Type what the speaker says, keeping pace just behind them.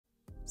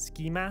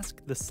Ski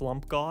Mask The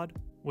Slump God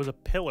was a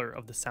pillar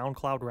of the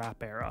SoundCloud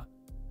rap era,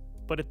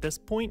 but at this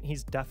point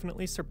he's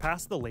definitely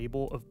surpassed the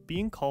label of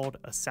being called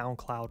a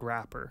SoundCloud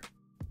rapper.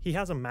 He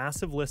has a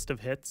massive list of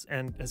hits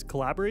and has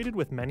collaborated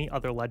with many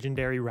other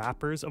legendary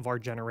rappers of our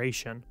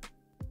generation.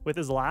 With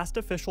his last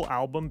official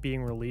album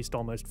being released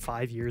almost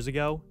 5 years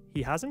ago,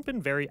 he hasn't been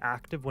very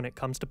active when it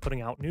comes to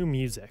putting out new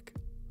music,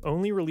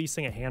 only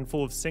releasing a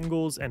handful of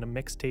singles and a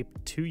mixtape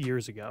 2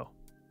 years ago.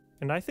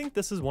 And I think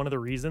this is one of the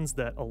reasons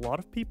that a lot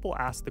of people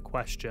ask the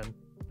question,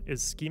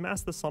 is Ski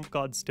Mask The Slump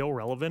God still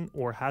relevant,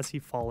 or has he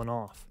fallen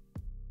off?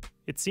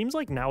 It seems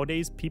like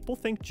nowadays people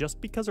think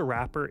just because a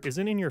rapper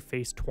isn't in your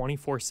face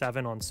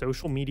 24/7 on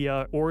social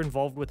media or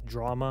involved with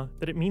drama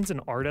that it means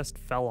an artist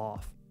fell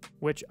off,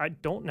 which I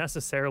don't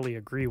necessarily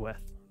agree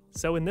with.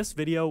 So in this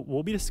video,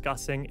 we'll be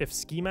discussing if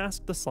Ski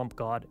Mask The Slump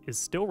God is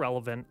still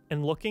relevant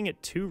and looking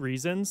at 2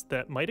 reasons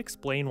that might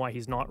explain why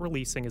he's not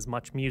releasing as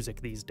much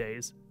music these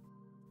days.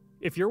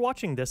 If you're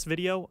watching this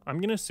video, I'm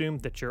going to assume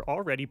that you're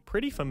already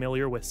pretty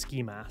familiar with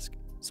Ski Mask,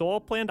 so I'll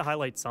plan to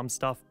highlight some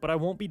stuff, but I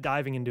won't be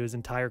diving into his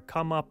entire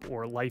come-up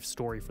or life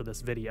story for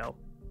this video.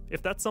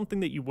 If that's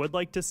something that you would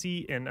like to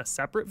see in a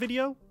separate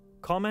video,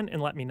 comment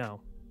and let me know.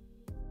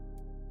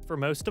 For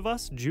most of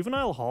us,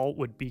 juvenile hall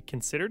would be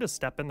considered a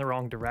step in the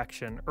wrong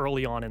direction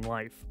early on in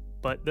life,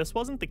 but this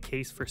wasn't the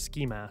case for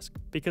Ski Mask,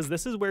 because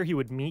this is where he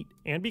would meet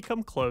and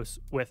become close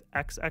with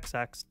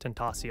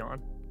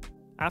xxxtentacion.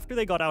 After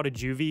they got out of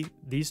juvie,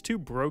 these two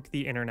broke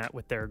the internet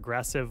with their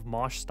aggressive,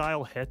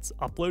 mosh-style hits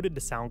uploaded to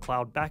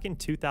SoundCloud back in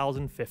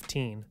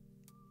 2015.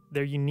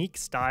 Their unique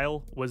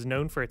style was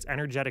known for its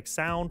energetic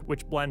sound,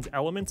 which blends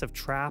elements of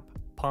trap,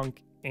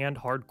 punk, and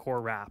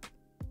hardcore rap.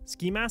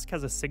 Ski Mask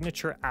has a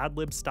signature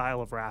ad-lib style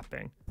of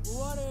rapping,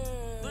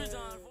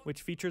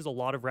 which features a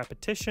lot of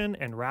repetition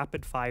and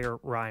rapid-fire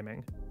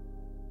rhyming.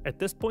 At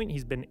this point,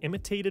 he's been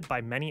imitated by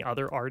many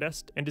other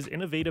artists, and his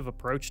innovative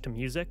approach to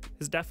music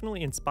has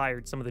definitely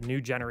inspired some of the new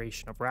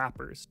generation of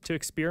rappers to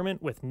experiment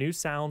with new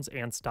sounds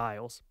and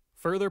styles,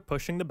 further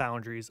pushing the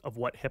boundaries of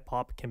what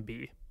hip-hop can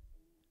be.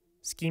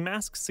 Ski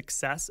Mask's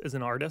success as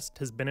an artist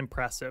has been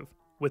impressive,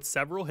 with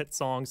several hit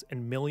songs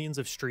and millions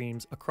of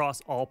streams across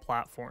all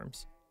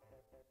platforms.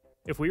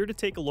 If we were to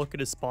take a look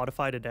at his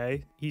Spotify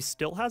today, he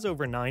still has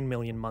over 9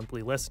 million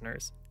monthly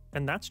listeners,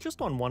 and that's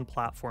just on one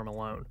platform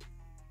alone.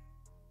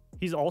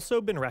 He's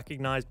also been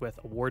recognized with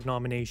award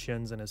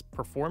nominations and has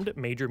performed at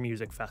major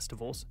music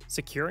festivals,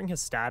 securing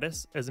his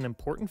status as an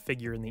important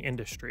figure in the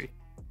industry.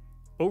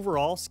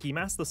 Overall, Ski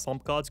Mask The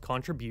Slump God's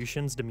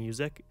contributions to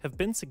music have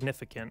been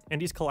significant,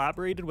 and he's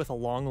collaborated with a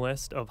long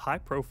list of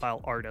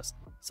high-profile artists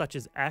such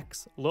as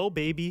X, Lil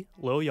Baby,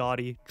 Lil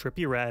Yachty,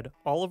 Trippie Redd,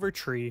 Oliver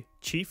Tree,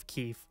 Chief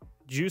Keef,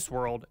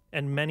 juicewrld,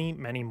 and many,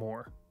 many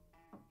more.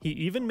 He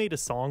even made a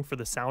song for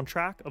the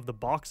soundtrack of the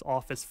box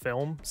office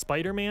film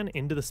Spider-Man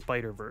Into the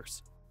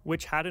Spider-Verse,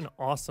 which had an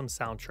awesome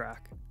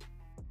soundtrack.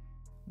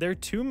 There are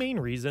 2 main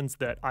reasons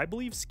that I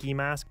believe Ski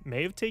Mask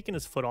may have taken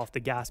his foot off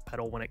the gas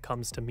pedal when it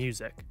comes to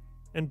music,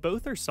 and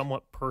both are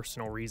somewhat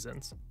personal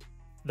reasons.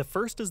 The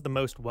first is the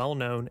most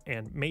well-known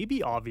and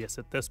maybe obvious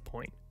at this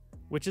point,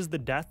 which is the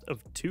death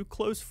of 2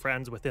 close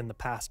friends within the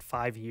past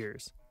 5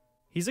 years.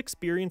 He's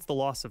experienced the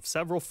loss of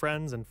several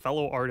friends and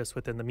fellow artists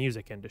within the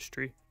music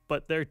industry,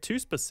 but there are 2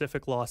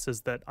 specific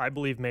losses that I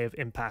believe may have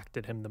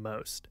impacted him the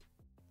most.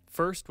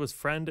 First was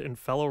friend and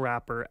fellow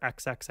rapper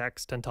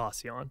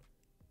xxxtentacion,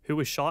 who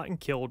was shot and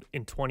killed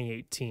in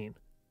 2018.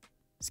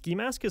 Ski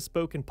Mask has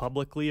spoken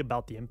publicly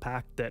about the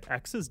impact that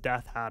X's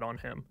death had on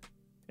him,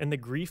 and the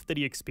grief that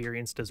he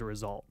experienced as a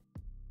result.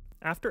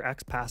 After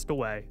X passed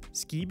away,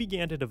 Ski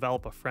began to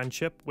develop a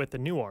friendship with a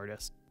new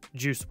artist,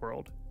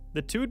 juicewrld.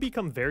 The 2 would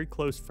become very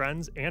close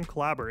friends and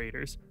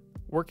collaborators,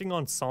 working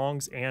on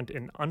songs and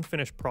an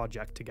unfinished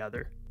project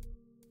together.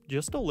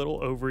 Just a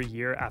little over a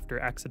year after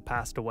X had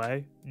passed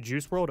away,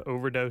 juicewrld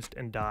overdosed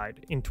and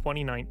died in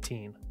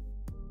 2019.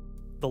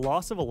 The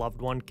loss of a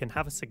loved one can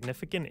have a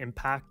significant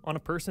impact on a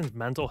person's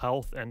mental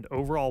health and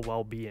overall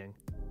well-being.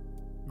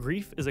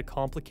 Grief is a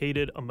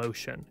complicated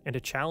emotion and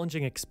a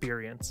challenging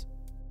experience.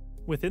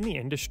 Within the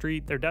industry,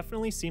 there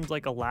definitely seems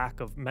like a lack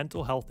of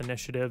mental health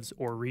initiatives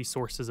or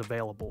resources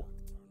available.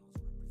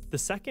 The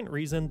second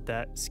reason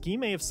that Ski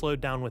may have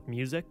slowed down with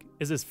music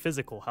is his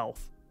physical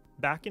health.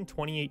 Back in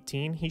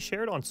 2018, he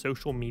shared on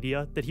social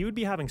media that he would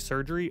be having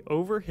surgery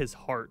over his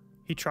heart.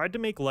 He tried to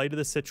make light of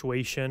the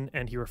situation,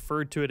 and he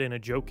referred to it in a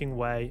joking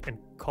way and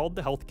called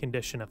the health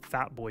condition a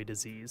fat boy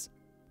disease.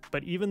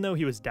 But even though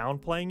he was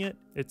downplaying it,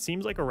 it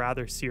seems like a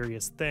rather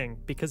serious thing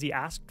because he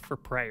asked for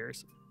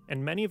prayers,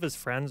 and many of his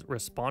friends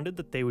responded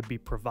that they would be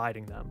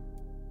providing them.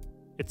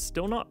 It's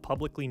still not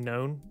publicly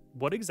known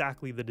what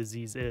exactly the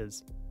disease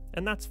is,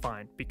 and that's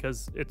fine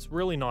because it's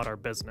really not our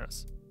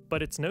business.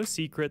 But it's no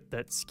secret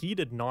that Ski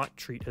did not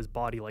treat his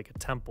body like a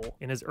temple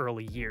in his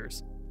early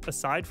years.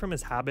 Aside from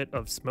his habit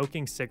of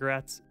smoking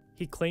cigarettes,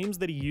 he claims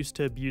that he used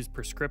to abuse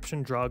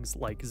prescription drugs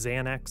like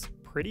Xanax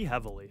pretty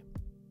heavily.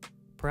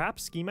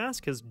 Perhaps Ski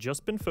Mask has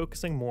just been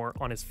focusing more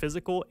on his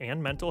physical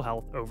and mental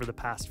health over the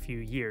past few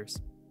years.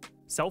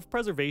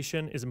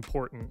 Self-preservation is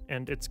important,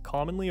 and it's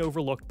commonly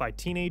overlooked by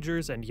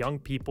teenagers and young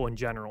people in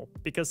general,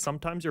 because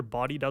sometimes your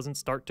body doesn't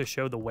start to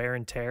show the wear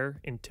and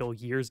tear until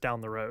years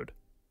down the road.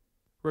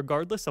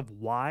 Regardless of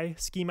why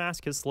Ski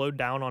Mask has slowed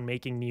down on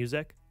making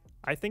music,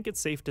 I think it's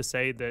safe to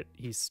say that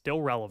he's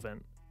still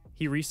relevant.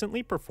 He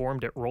recently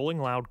performed at Rolling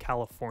Loud,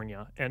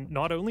 California, and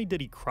not only did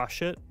he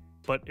crush it,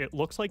 but it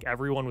looks like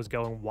everyone was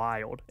going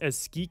wild, as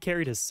Ski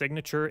carried his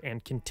signature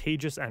and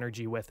contagious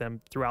energy with him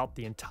throughout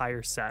the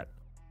entire set.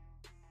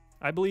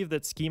 I believe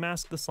that Ski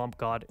Mask The Slump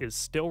God is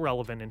still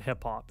relevant in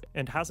hip-hop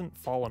and hasn't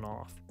fallen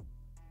off.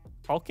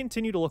 I'll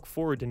continue to look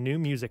forward to new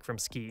music from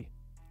Ski.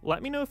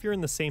 Let me know if you're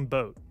in the same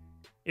boat.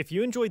 If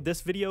you enjoyed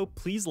this video,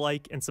 please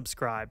like and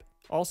subscribe.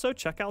 Also,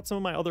 check out some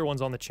of my other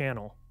ones on the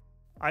channel.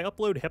 I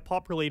upload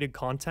hip-hop related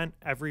content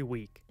every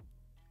week.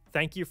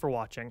 Thank you for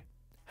watching.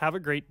 Have a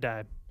great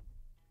day.